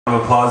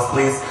of applause,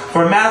 please,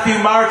 for Matthew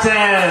Martin.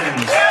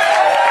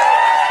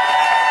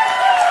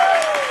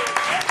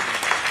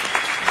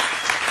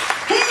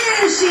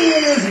 Here she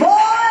is,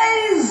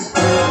 boys!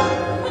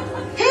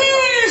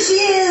 Here she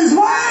is,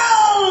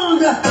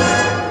 world!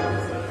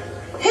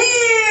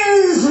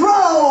 Here's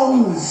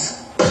Rose!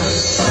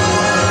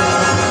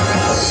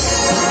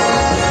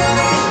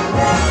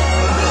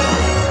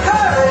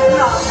 Hurry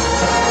up!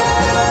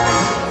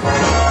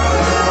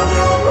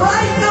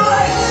 Right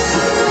away!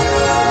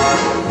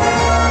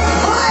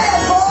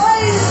 Quiet,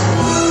 boys!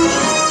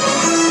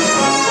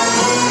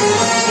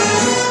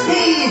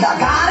 Either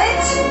got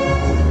it,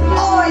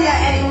 or you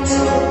ain't.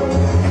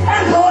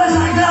 And boys, I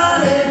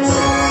got it.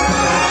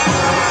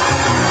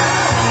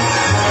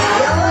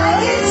 You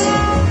like it?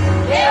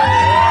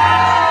 Yeah!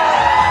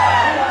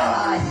 Well,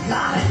 I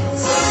got it.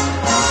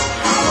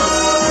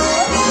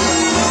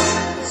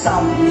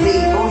 Some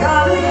people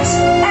got it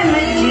and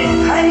make it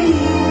pay.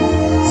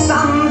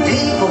 Some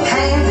people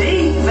can't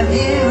even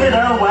give it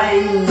away.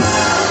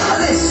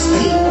 This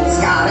people's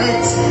got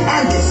it,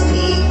 and this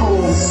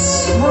people's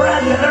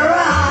spreading it around.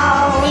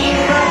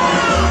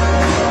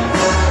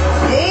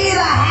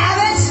 Either have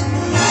it,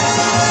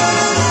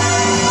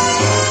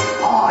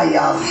 or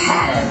you've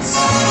had it.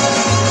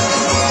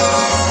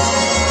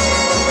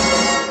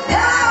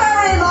 Hello,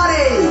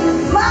 everybody.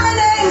 My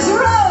name's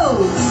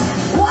Rose.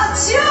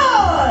 What's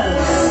yours?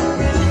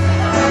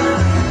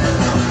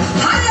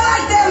 How do you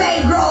like them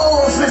egg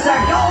rolls, Mr.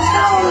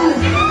 Goldstone?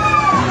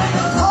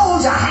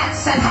 Hold your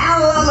hats and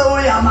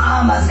hallelujah,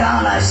 Mama's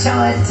gonna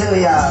show it to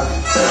you.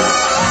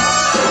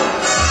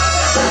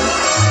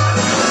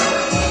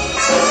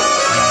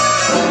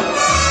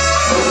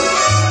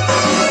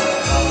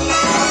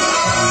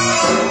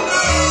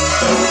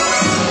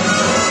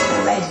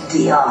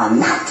 Ready or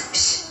not,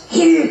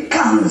 here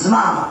comes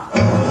Mama.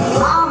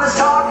 Mama's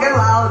talking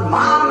loud,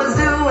 Mama's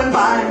doing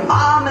fine,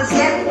 Mama's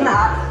getting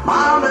hot,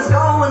 Mama's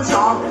going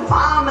strong,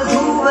 Mama's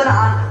moving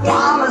on,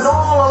 Mama's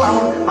all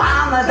alone,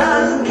 Mama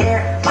doesn't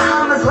care,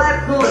 Mama's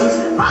letting loose,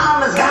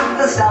 Mama's got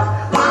the stuff,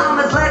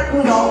 Mama's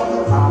letting go.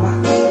 Mama,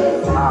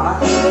 Mama,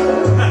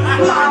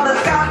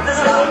 Mama's got the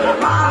stuff,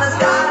 Mama's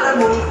gotta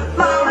move,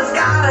 Mama's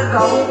gotta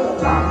go.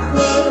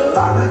 Mama,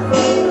 Mama,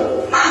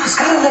 Mama's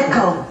gotta let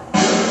go.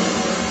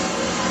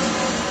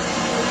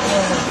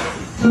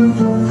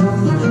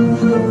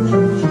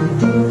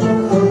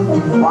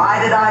 Why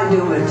did I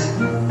do it?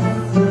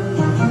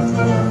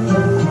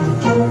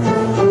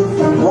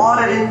 What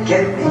did it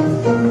get me?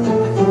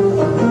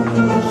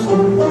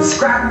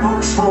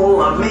 Scrapbooks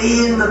full of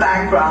me in the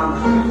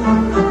background.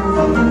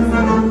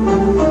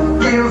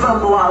 Give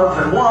them love,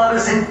 and what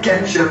does it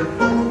get you?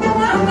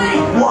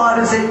 What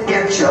does it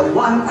get you?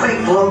 One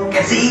quick look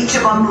as each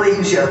of them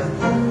leaves you.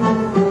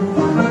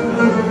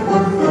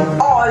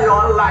 All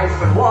your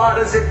life, and what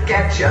does it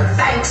get you?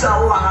 Thanks a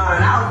lot,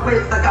 and out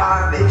with the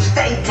garbage.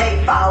 They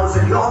take vows,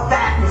 and you're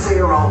batting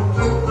zero.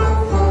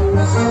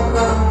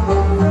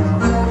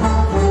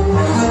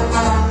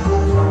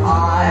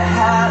 I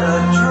had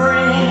a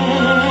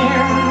dream.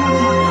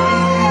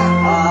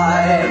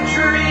 I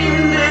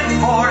dreamed it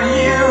for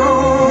you,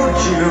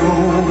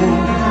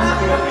 June.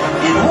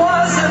 It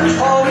wasn't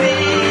for me,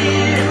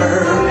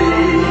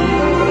 Herbie.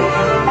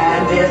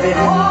 And if it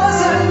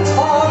wasn't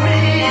for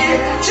me,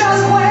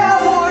 just where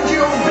would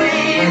you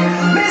be,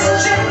 Miss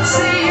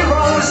Gypsy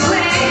Rose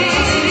Lee?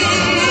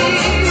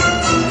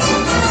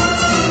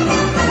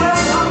 Will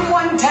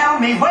someone tell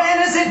me, when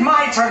is it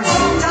my turn?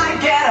 Won't I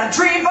get a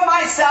dream for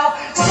myself?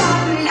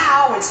 Starting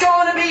now, it's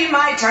gonna be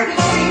my turn.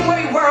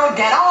 Anyway, world,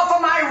 get off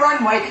of my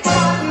runway.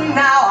 Starting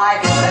now, I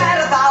bet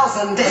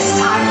 1,000 this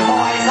time,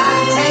 boys.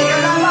 I'm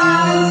taking a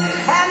bounce,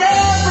 and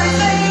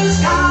everything's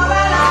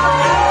coming out.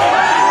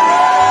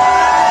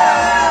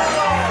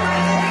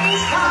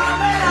 Everything's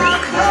coming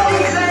out,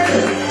 roses.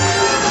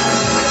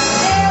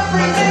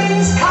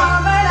 Everything's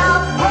coming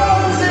out,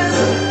 roses.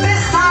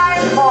 This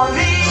time for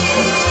me.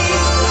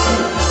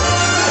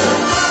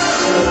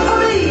 For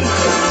me.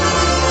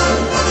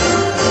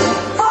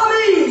 For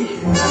me.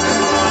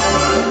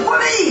 For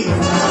me.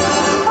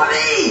 For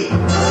me.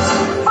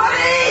 For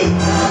me.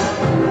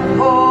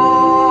 For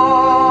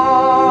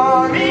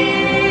me.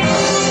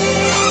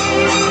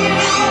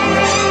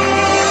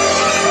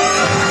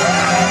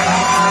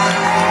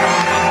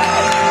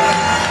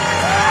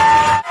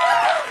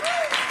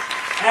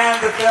 And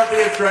the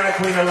filthiest drag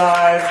queen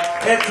alive,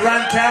 it's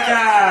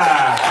Rantaka.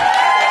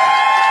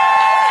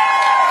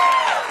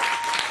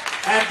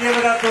 And give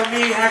it up for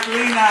me,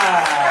 Jacquelina.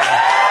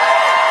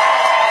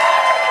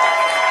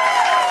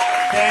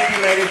 Thank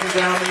you, ladies and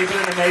gentlemen. You've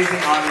been an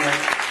amazing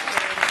audience.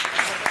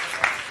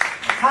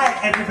 Hi,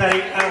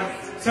 everybody.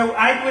 So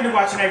I went to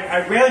watch, and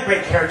I really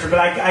great character, but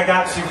I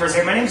got to for a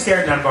second. My name is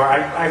Darren Dunbar.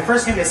 I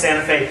first came to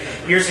Santa Fe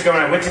years ago,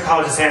 and I went to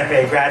college in Santa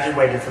Fe,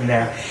 graduated from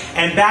there.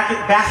 And back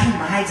in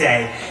my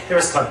day, there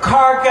was Club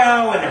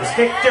Cargo, and there was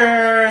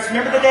Victor's.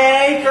 Remember the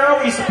day, girl?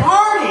 We used to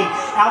party.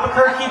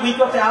 Albuquerque, we'd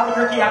go up to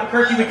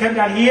Albuquerque, we'd come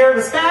down here. It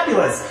was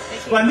fabulous.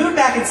 Well, I moved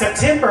back in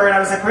September, and I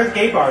was like, where are the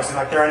gay bars? And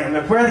like, there aren't any.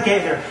 I'm like, where are the gay?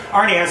 There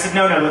aren't any. I said,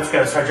 no, let's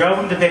go. So I drove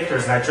them to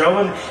Victor's, and I drove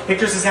them.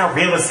 Victor's is now a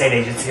real estate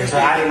agency here, so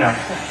I don't know.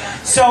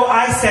 So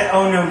I said,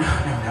 oh, no.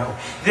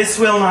 This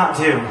will not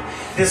do.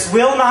 This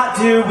will not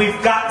do.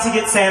 We've got to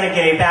get Santa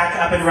Gay back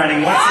up and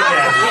running once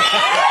again.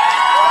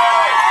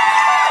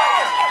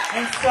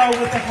 And so,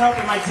 with the help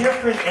of my dear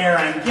friend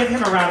Aaron, give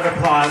him a round of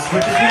applause,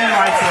 with the Human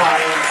Rights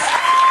Alliance.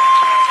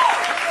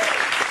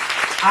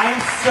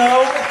 I'm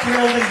so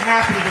thrilled and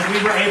happy that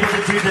we were able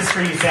to do this for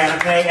you, Santa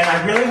Fe, and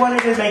I really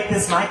wanted to make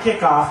this my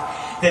kickoff,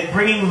 that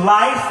bringing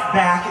life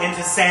back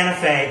into Santa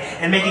Fe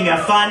and making a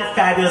fun,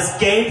 fabulous,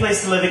 gay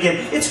place to live again.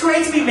 It's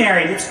great to be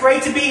married, it's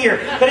great to be here,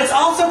 but it's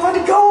also fun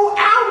to go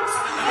out!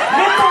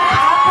 Remember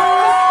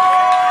poppers?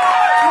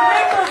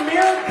 Remember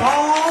mirrored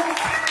balls?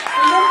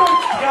 Remember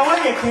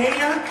going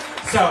Acadia?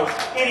 So,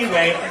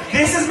 anyway,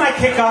 this is my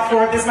kickoff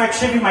for it. This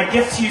should be my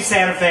gift to you,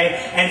 Santa Fe.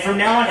 And from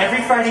now on,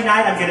 every Friday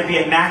night, I'm going to be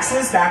at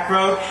Max's Back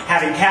Road,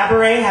 having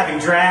cabaret, having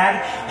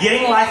drag,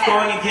 getting life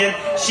going again.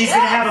 She's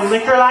going to have a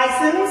liquor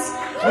license.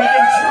 We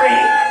can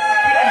drink.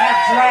 We can have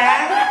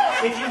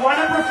drag. If you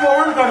want to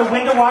perform, go to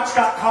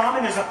wendawatch.com,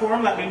 and there's a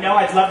forum. Let me know.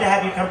 I'd love to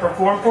have you come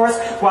perform for us.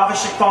 Guava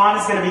Chiffon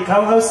is going to be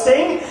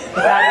co-hosting.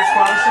 The fabulous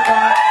Guava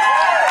Chiffon.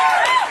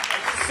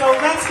 So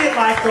let's get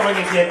life going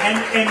again.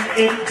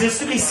 And just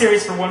to be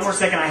serious for one more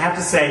second, I have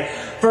to say,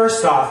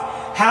 first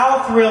off,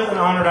 how thrilled and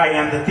honored I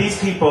am that these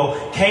people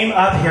came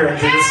up here and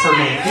did this for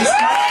me.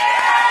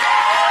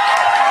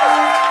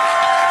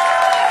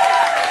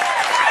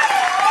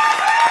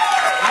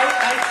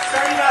 I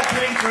started out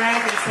doing drag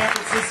in San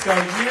Francisco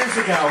years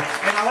ago,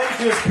 and all I had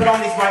to do is put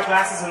on these white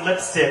glasses and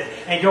lipstick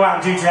and go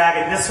out and do drag.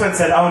 And this one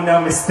said, oh no,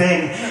 Miss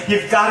Thing,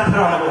 you've got to put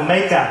on a little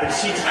makeup. And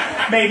she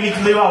made me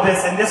do all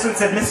this. And this one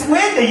said, Miss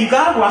Wenda, you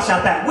got to wash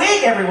out that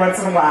wig every once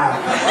in a while.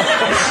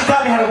 And she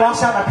taught me how to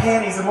wash out my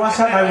panties and wash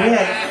out my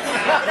wig.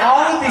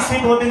 All of these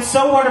people have been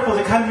so wonderful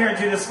to come here and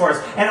do this for us.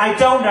 And I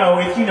don't know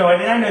if you know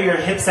it, and I know you're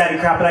a hip savvy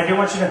crowd, but I do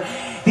want you to know,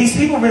 these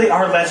people really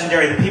are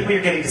legendary, the people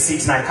you're getting to see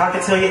tonight.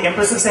 Cockatilia,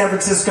 Empress of San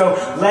Francisco,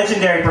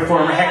 legendary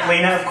performer,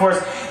 Heclina, of course.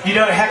 You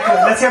know,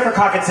 let's hear it for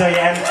Cockatilia.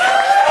 And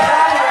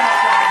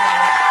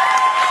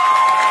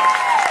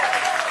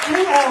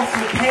who else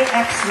would pay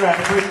extra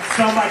to bring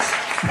so much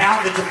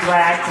poundage of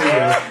drag to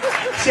you?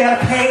 She had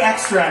to pay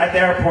extra at the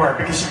airport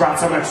because she brought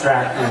so much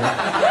drag to you.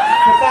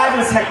 The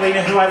fabulous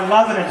Heclina, who I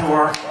love and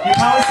adore. You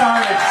probably saw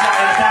her in a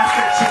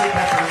basket of chili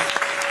peppers.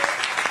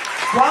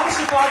 Guava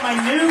Chiffon, my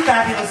new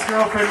fabulous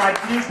girlfriend, my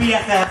new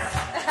BFF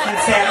in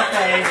Santa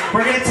Fe.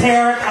 We're going to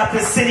tear up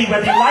the city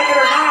whether you like it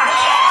or not.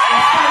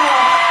 It's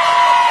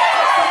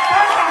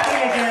fun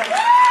happening again.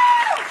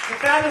 The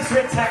fabulous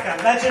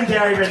Riteka,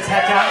 legendary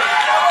Riteka.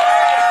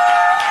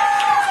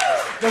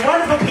 The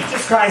wonderful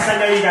Peaches Christ, I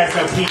know you guys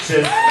know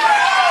Peaches.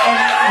 And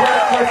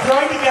we're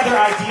throwing together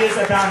ideas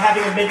about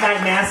having a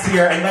midnight mass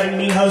here and letting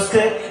me host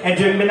it and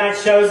doing midnight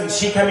shows and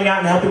she coming out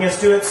and helping us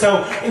do it.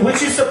 So would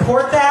you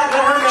support that?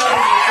 Let her know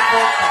that you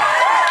support that.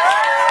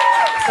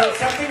 So it's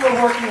something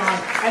we're working on.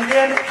 And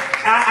then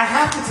I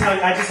have to tell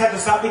you, I just have to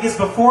stop because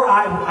before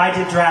I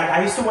did drag,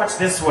 I used to watch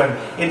this one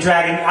in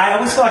drag, and I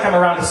always feel like I'm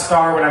around a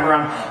star when I'm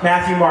around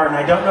Matthew Martin.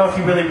 I don't know if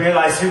you really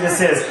realize who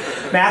this is.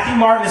 Matthew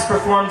Martin has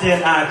performed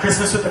in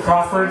Christmas with the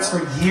Crawfords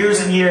for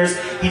years and years.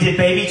 He did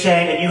Baby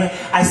Jane, and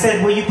I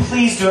said, will you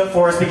please do it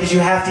for us because you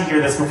have to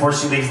hear this before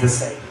she leaves the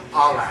stage.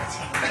 All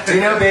right. Do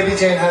you know Baby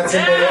Jane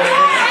Hudson?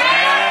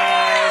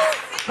 Yes.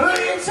 Who are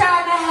you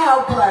trying to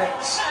help,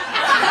 Blanche?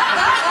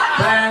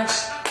 Blanche,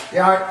 you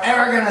aren't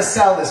ever going to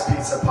sell this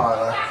pizza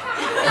parlor.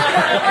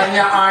 And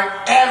you aren't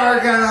ever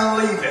going to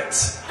leave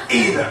it,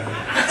 either.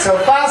 So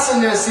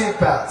fasten your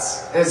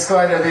seatbelts. It's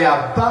going to be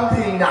a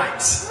bumpy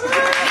night.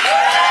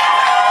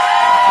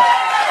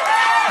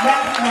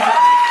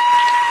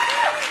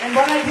 And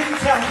what I didn't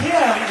tell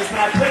him is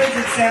that I put into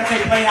the Santa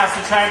Fe Playhouse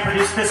to try and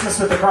produce Christmas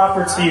with the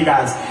Crawfords for you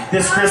guys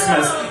this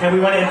Christmas. And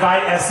we want to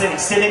invite a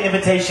extended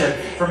invitation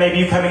for maybe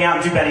you coming out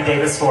and do Betty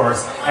Davis for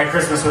us at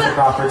Christmas with the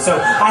Crawfords. So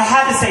I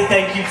had to say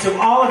thank you to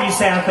all of you,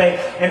 Santa Fe,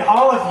 and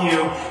all of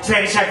you,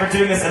 Trannyshack, for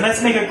doing this. And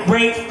let's make a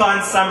great,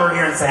 fun summer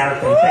here in Santa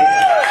Fe. Thank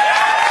you.